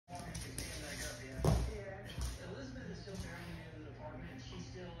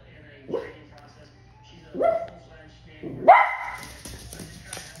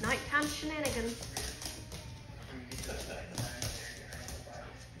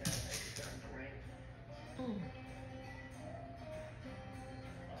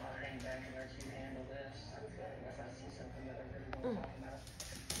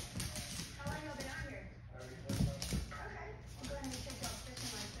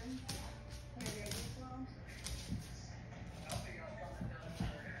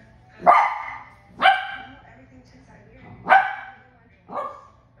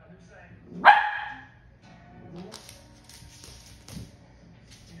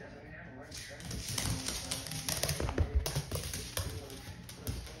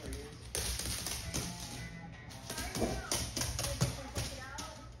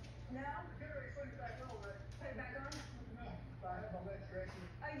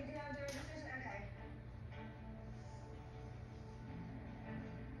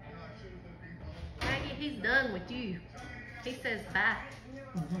done with you. He says bye.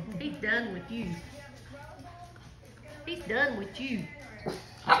 He's done with you. He's done with you.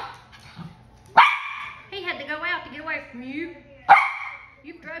 He had to go out to get away from you.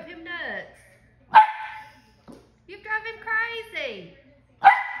 You drove him nuts. You drove him crazy.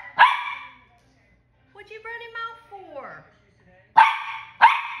 What'd you run him off for?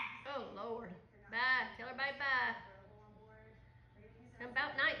 Oh, Lord. Bye. Tell everybody bye.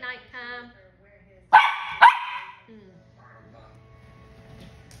 About night time.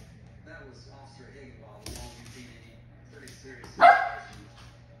 That was Officer Higginbotham, Long Beach pretty serious situation.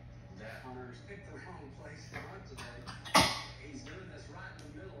 That hunters picked the wrong place to hunt today. He's doing this right in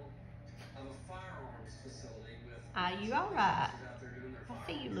the middle of a firearms facility with. Are you all right? I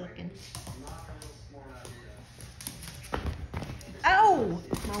see you looking. Not a real smart idea. Oh,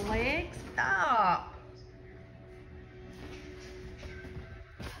 my leg. Stop.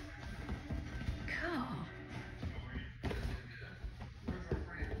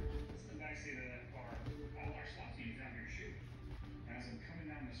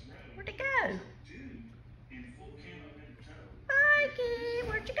 Where'd it go? Mikey,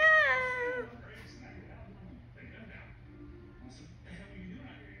 where'd you go?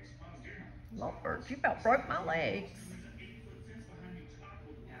 Lord, you about broke my legs.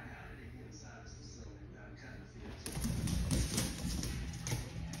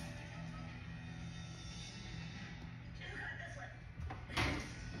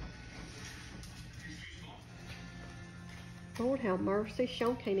 Lord have mercy,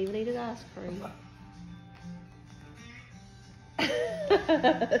 Sean can't even eat his ice cream.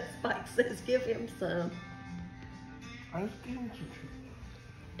 Spike says give him some.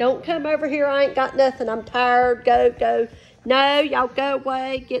 Don't come over here, I ain't got nothing, I'm tired, go. No, y'all go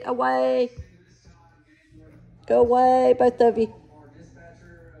away, get away. Go away, both of you.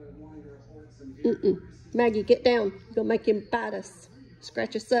 Maggie, get down. You're gonna make him bite us,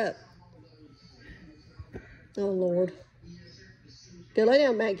 scratch us up. Oh, Lord. Go lay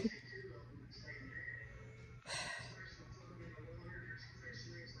down, Maggie.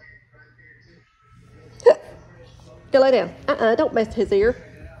 Go lay down. Don't mess his ear.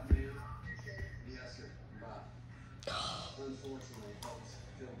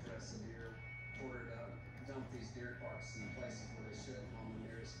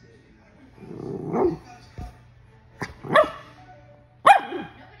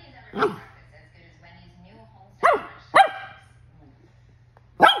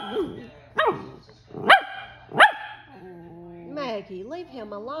 Maggie, leave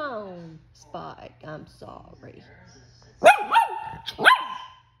him alone. Spike, I'm sorry.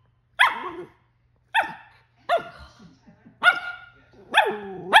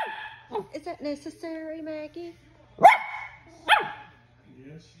 Is that necessary, Maggie?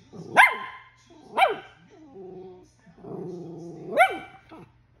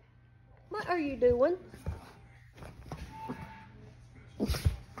 What are you doing?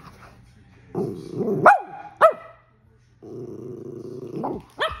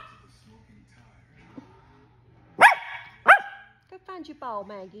 Go find your ball,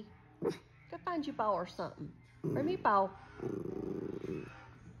 Maggie. Go find your ball or something. Bring me a ball.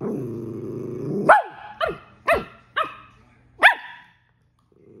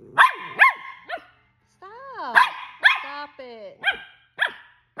 Stop. Stop it.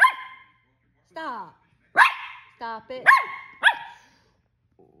 Stop. Stop it.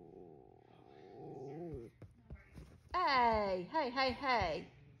 Hey.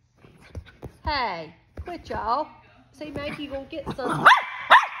 Hey, quit y'all. See, Maggie gonna get some.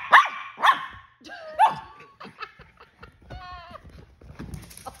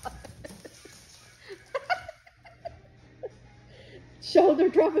 Shoulder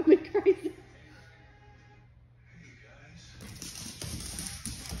driving me crazy.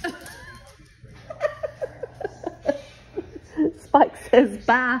 Spike says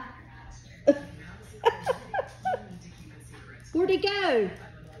bye. Where'd he go?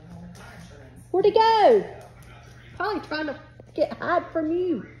 Where'd he go? Probably trying to hide from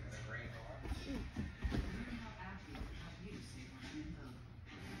you.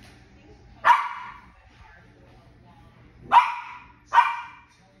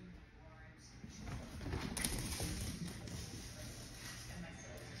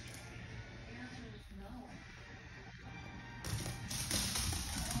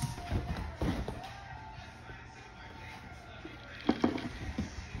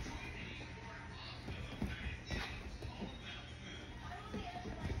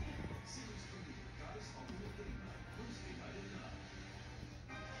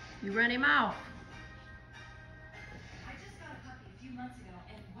 You run him off. I just got a puppy a few months ago,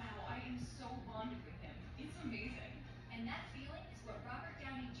 and wow, I am so bonded with him.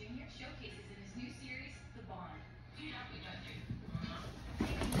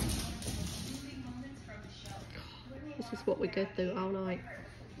 This is what we go through all night.